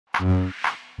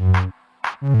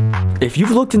If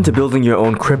you've looked into building your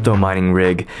own crypto mining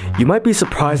rig, you might be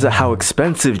surprised at how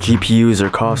expensive GPUs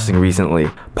are costing recently.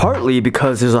 Partly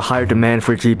because there's a higher demand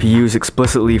for GPUs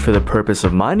explicitly for the purpose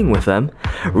of mining with them,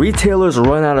 retailers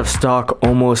run out of stock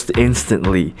almost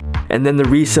instantly, and then the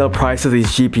resale price of these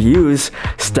GPUs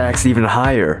stacks even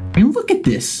higher. I mean, look at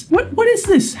this. What is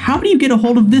this? How do you get a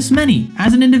hold of this many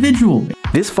as an individual?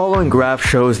 This following graph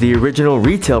shows the original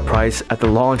retail price at the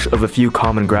launch of a few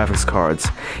common graphics cards,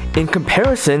 in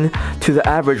comparison to the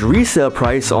average resale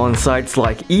price on sites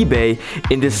like eBay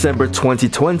in December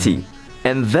 2020,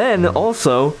 and then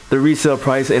also the resale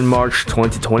price in March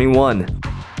 2021.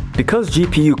 Because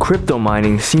GPU crypto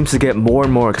mining seems to get more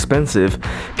and more expensive,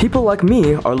 people like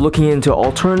me are looking into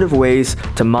alternative ways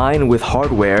to mine with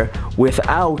hardware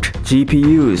without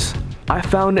GPUs. I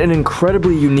found an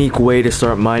incredibly unique way to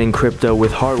start mining crypto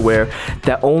with hardware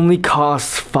that only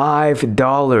costs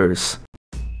 $5.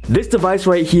 This device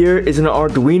right here is an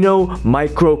Arduino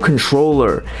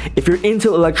microcontroller. If you're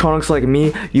into electronics like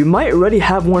me, you might already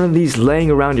have one of these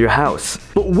laying around your house.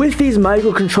 But with these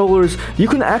microcontrollers, you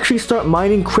can actually start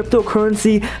mining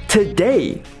cryptocurrency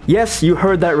today. Yes, you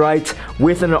heard that right,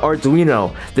 with an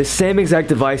Arduino, the same exact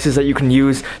devices that you can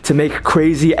use to make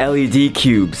crazy LED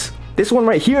cubes. This one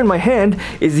right here in my hand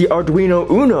is the Arduino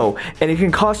Uno, and it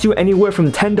can cost you anywhere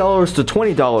from $10 to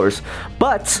 $20.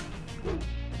 But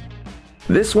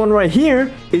this one right here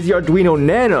is the Arduino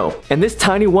Nano, and this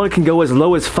tiny one can go as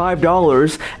low as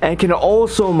 $5 and can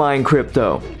also mine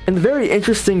crypto. And the very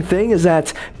interesting thing is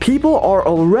that people are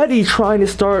already trying to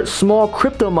start small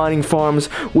crypto mining farms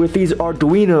with these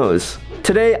Arduinos.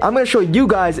 Today, I'm going to show you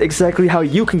guys exactly how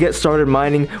you can get started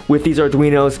mining with these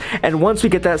Arduinos, and once we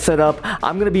get that set up,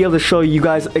 I'm going to be able to show you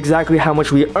guys exactly how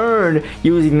much we earn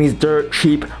using these dirt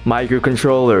cheap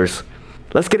microcontrollers.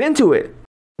 Let's get into it.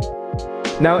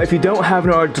 Now, if you don't have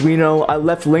an Arduino, I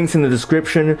left links in the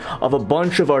description of a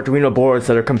bunch of Arduino boards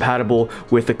that are compatible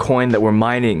with the coin that we're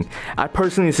mining. I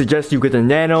personally suggest you get the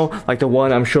Nano, like the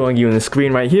one I'm showing you on the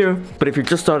screen right here, but if you're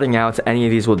just starting out, any of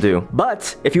these will do.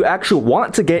 But if you actually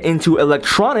want to get into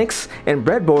electronics and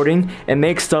breadboarding and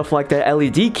make stuff like that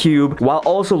LED cube while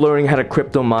also learning how to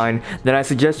crypto mine, then I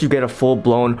suggest you get a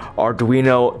full-blown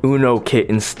Arduino Uno kit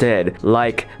instead,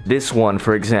 like this one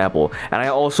for example. And I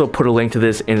also put a link to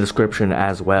this in the description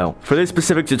as well. For this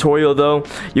specific tutorial though,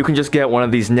 you can just get one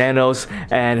of these Nanos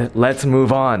and let's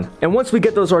move on. And once we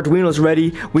get those Arduinos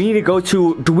ready, we need to go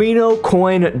to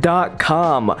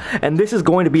DuinoCoin.com, and this is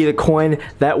going to be the coin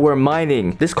that we're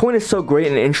mining. This coin is so great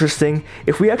and interesting.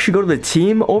 If we actually go to the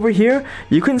team over here,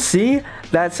 you can see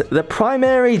that the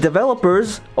primary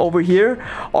developers over here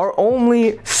are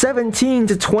only 17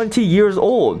 to 20 years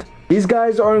old. These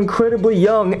guys are incredibly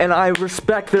young, and I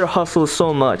respect their hustle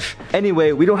so much.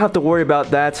 Anyway, we don't have to worry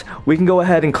about that. We can go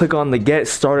ahead and click on the Get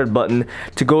Started button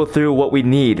to go through what we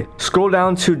need. Scroll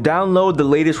down to download the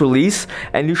latest release,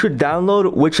 and you should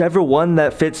download whichever one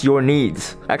that fits your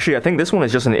needs. Actually, I think this one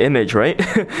is just an image, right?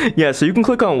 Yeah, so you can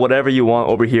click on whatever you want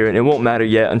over here, and it won't matter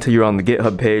yet until you're on the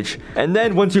GitHub page. And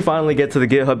then once you finally get to the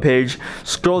GitHub page,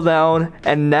 scroll down,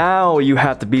 and now you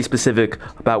have to be specific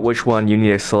about which one you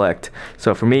need to select.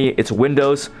 So for me, it's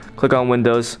Windows. Click on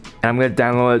Windows, and I'm going to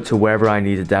download it to wherever I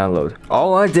need to download.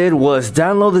 All I did was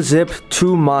download the zip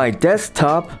to my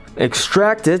desktop,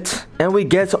 extract it, and we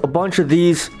get a bunch of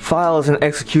these files and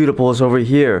executables over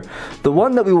here. The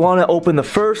one that we want to open the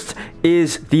first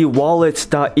is the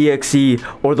wallet.exe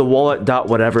or the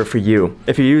wallet.whatever for you.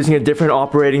 If you're using a different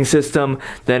operating system,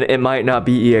 then it might not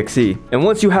be exe. And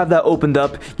once you have that opened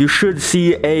up, you should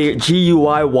see a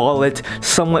GUI wallet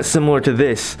somewhat similar to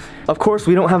this. Of course,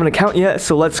 we don't have an account yet,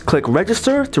 so let's click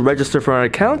register to register for an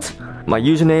account. My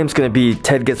username is going to be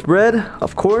Ted Gets Bread,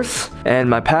 of course, and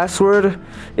my password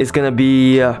is going to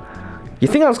be you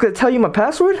think I was going to tell you my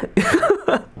password?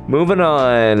 Moving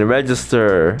on,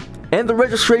 register. And the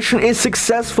registration is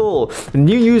successful. The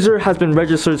new user has been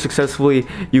registered successfully.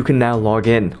 You can now log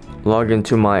in. Log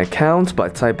into my account by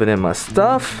typing in my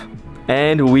stuff.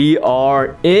 And we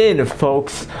are in,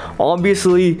 folks.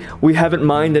 Obviously, we haven't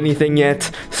mined anything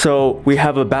yet, so we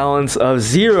have a balance of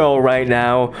 0 right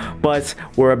now, but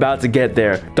we're about to get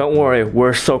there. Don't worry,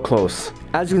 we're so close.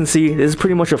 As you can see, this is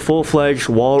pretty much a full-fledged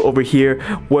wallet over here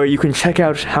where you can check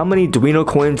out how many Duino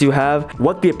coins you have,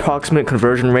 what the approximate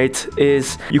conversion rate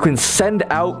is. You can send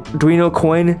out Duino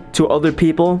coin to other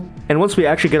people, and once we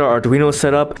actually get our Arduino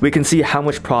set up, we can see how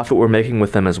much profit we're making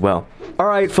with them as well.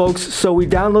 Alright folks, so we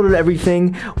downloaded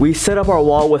everything, we set up our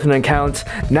wallet with an account.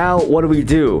 Now what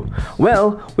do?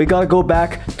 Well, we gotta go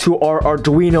back to our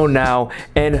Arduino now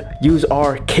and use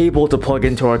our cable to plug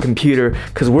into our computer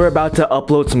because we're about to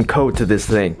upload some code to this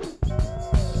thing.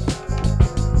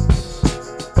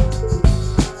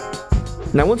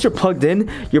 Now once you're plugged in,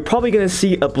 you're probably going to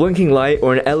see a blinking light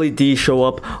or an LED show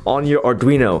up on your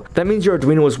Arduino. That means your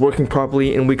Arduino is working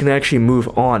properly and we can actually move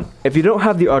on. If you don't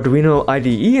have the Arduino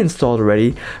IDE installed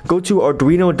already, go to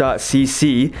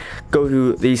arduino.cc, go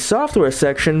to the software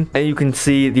section, and you can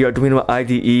see the Arduino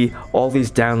IDE, all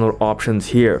these download options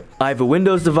here. I have a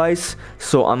Windows device,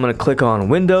 so I'm going to click on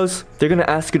Windows. They're going to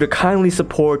ask you to kindly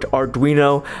support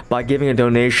Arduino by giving a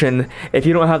donation. If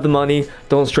you don't have the money,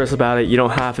 don't stress about it. You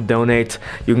don't have to donate.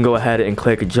 You can go ahead and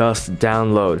click just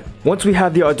download. Once we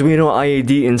have the Arduino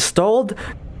IDE installed,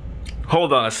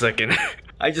 hold on a second.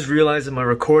 I just realized in my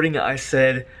recording I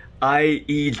said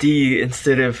IED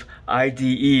instead of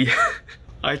IDE.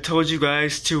 I told you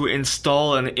guys to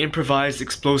install an improvised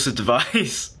explosive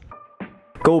device.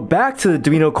 Go back to the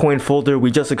DuinoCoin folder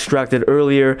we just extracted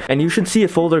earlier, and you should see a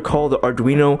folder called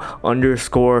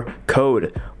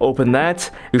Arduino_code. Open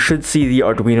that. You should see the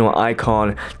Arduino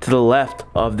icon to the left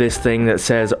of this thing that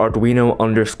says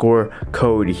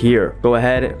Arduino_code here. Go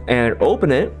ahead and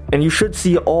open it, and you should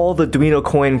see all the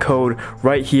DuinoCoin code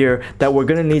right here that we're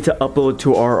gonna need to upload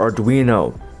to our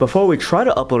Arduino. Before we try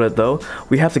to upload it though,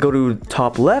 we have to go to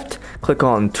top left, click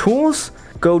on Tools,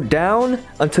 go down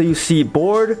until you see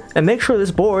board, and make sure this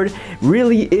board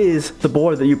really is the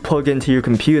board that you plugged into your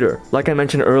computer. Like I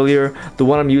mentioned earlier, the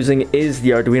one I'm using is the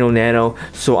Arduino Nano,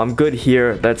 so I'm good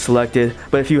here, that's selected.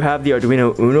 But if you have the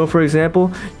Arduino Uno, for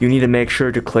example, you need to make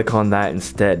sure to click on that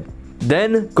instead.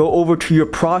 Then go over to your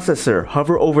processor,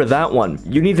 hover over that one.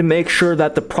 You need to make sure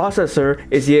that the processor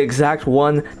is the exact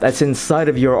one that's inside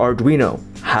of your Arduino.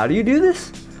 How do you do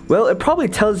this? Well, it probably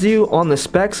tells you on the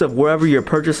specs of wherever you're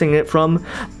purchasing it from,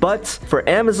 but for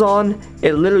Amazon,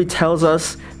 it literally tells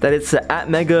us that it's the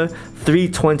Atmega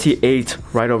 328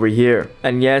 right over here.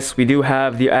 And yes, we do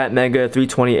have the Atmega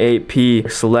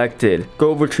 328P selected.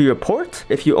 Go over to your port.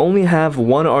 If you only have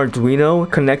one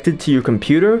Arduino connected to your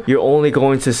computer, you're only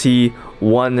going to see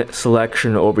one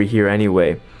selection over here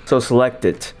anyway. So select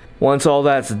it. Once all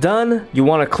that's done, you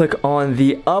want to click on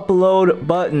the upload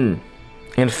button.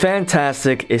 And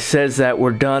fantastic, it says that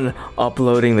we're done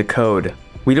uploading the code.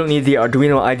 We don't need the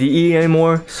Arduino IDE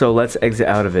anymore, so let's exit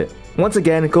out of it. Once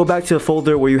again, go back to the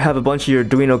folder where you have a bunch of your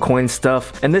DuinoCoin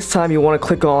stuff, and this time you want to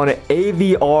click on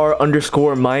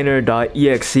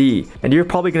avr_miner.exe, and you're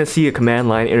probably going to see a command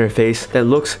line interface that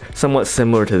looks somewhat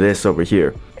similar to this over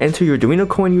here. Enter your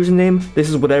DuinoCoin username. This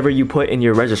is whatever you put in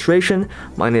your registration.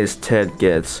 Mine is Ted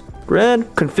Gets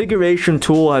Red. Configuration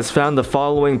tool has found the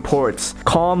following ports.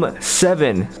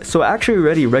 COM7. So actually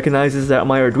already recognizes that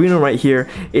my Arduino right here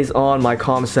is on my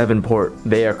COM7 port.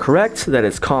 They are correct that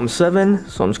it's COM7.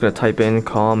 So I'm just going to type in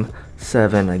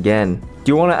COM7 again.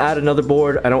 Do you want to add another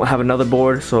board? I don't have another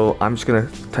board, so I'm just going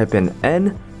to type in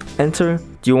N. Enter.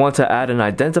 Do you want to add an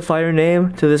identifier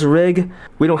name to this rig?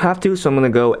 We don't have to, so I'm going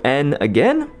to go N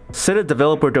again. Set a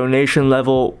developer donation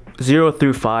level 0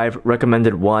 through 5,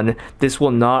 recommended 1. This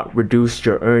will not reduce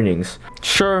your earnings.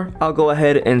 Sure, I'll go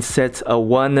ahead and set a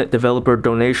 1 developer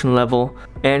donation level.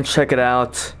 And check it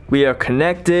out. We are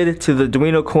connected to the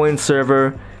DuinoCoin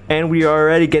server, and we are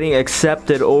already getting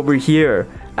accepted over here.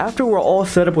 After we're all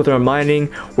set up with our mining,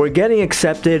 we're getting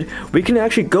accepted, we can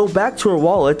actually go back to our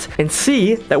wallet and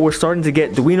see that we're starting to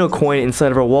get DuinoCoin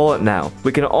inside of our wallet now.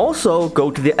 We can also go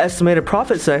to the estimated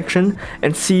profit section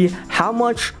and see how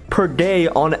much per day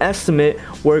on estimate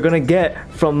we're gonna get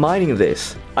from mining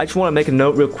this. I just want to make a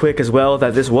note real quick as well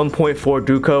that this 1.4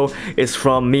 Duco is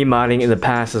from me mining in the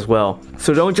past as well.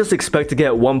 So don't just expect to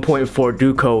get 1.4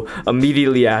 Duco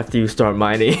immediately after you start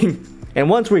mining. And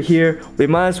once we're here, we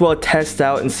might as well test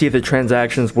out and see if the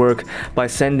transactions work by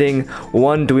sending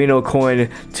 1 DuinoCoin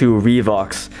to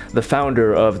Revox, the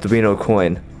founder of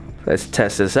DuinoCoin. Let's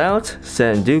test this out.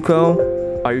 Send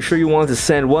Duco. Are you sure you want to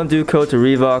send 1 Duco to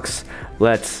Revox?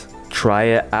 Let's try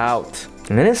it out.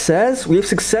 And then it says we've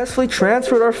successfully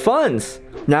transferred our funds.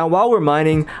 Now while we're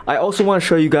mining, I also want to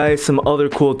show you guys some other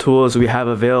cool tools we have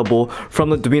available from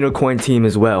the DuinoCoin team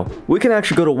as well. We can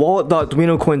actually go to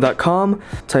wallet.duinocoin.com,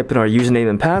 type in our username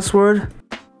and password,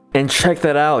 and check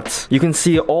that out. You can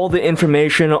see all the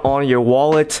information on your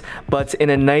wallet, but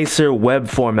in a nicer web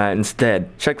format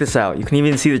instead. Check this out. You can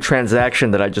even see the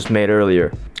transaction that I just made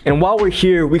earlier. And while we're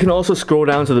here, we can also scroll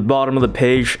down to the bottom of the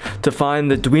page to find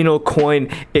the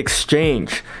DuinoCoin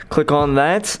exchange. Click on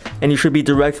that, and you should be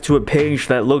directed to a page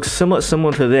that looks somewhat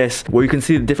similar to this, where you can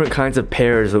see the different kinds of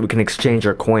pairs that we can exchange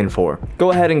our coin for. Go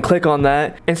ahead and click on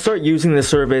that, and start using the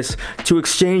service to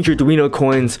exchange your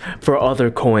DuinoCoins for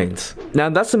other coins. Now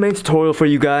that's the main tutorial for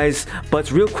you guys,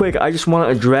 but real quick, I just want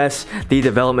to address the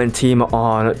development team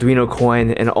on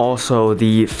DuinoCoin and also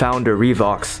the founder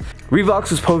Revox.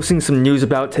 Revox was posting some news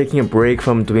about about taking a break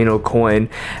from DuinoCoin,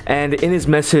 and in his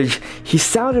message, he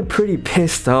sounded pretty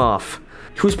pissed off.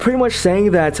 He was pretty much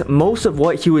saying that most of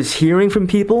what he was hearing from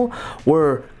people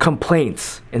were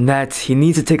complaints, and that he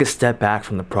needs to take a step back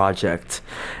from the project.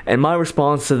 And my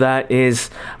response to that is,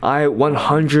 I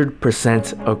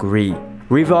 100% agree.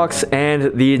 Revox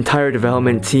and the entire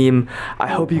development team, I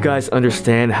hope you guys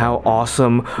understand how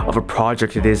awesome of a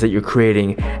project it is that you're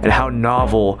creating and how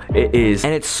novel it is.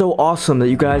 And it's so awesome that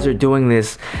you guys are doing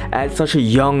this at such a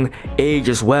young age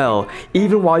as well,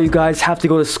 even while you guys have to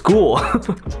go to school.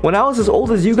 When I was as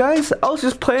old as you guys, I was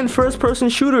just playing first-person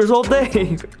shooters all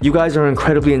day. You guys are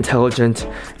incredibly intelligent,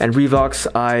 and Revox,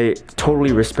 I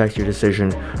totally respect your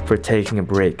decision for taking a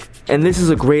break. And this is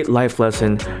a great life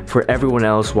lesson for everyone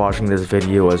else watching this video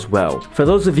as well. For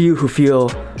those of you who feel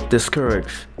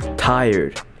discouraged,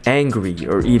 tired, angry,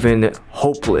 or even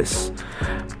hopeless,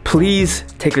 please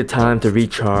take the time to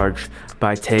recharge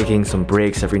by taking some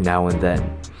breaks every now and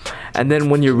then. And then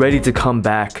when you're ready to come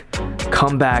back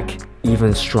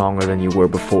even stronger than you were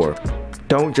before.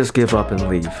 Don't just give up and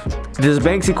leave. There's a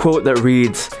Banksy quote that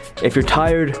reads, "If you're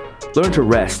tired, learn to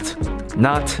rest,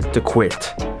 not to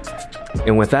quit."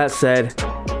 And with that said,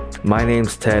 my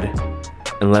name's Ted,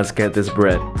 and let's get this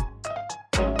bread.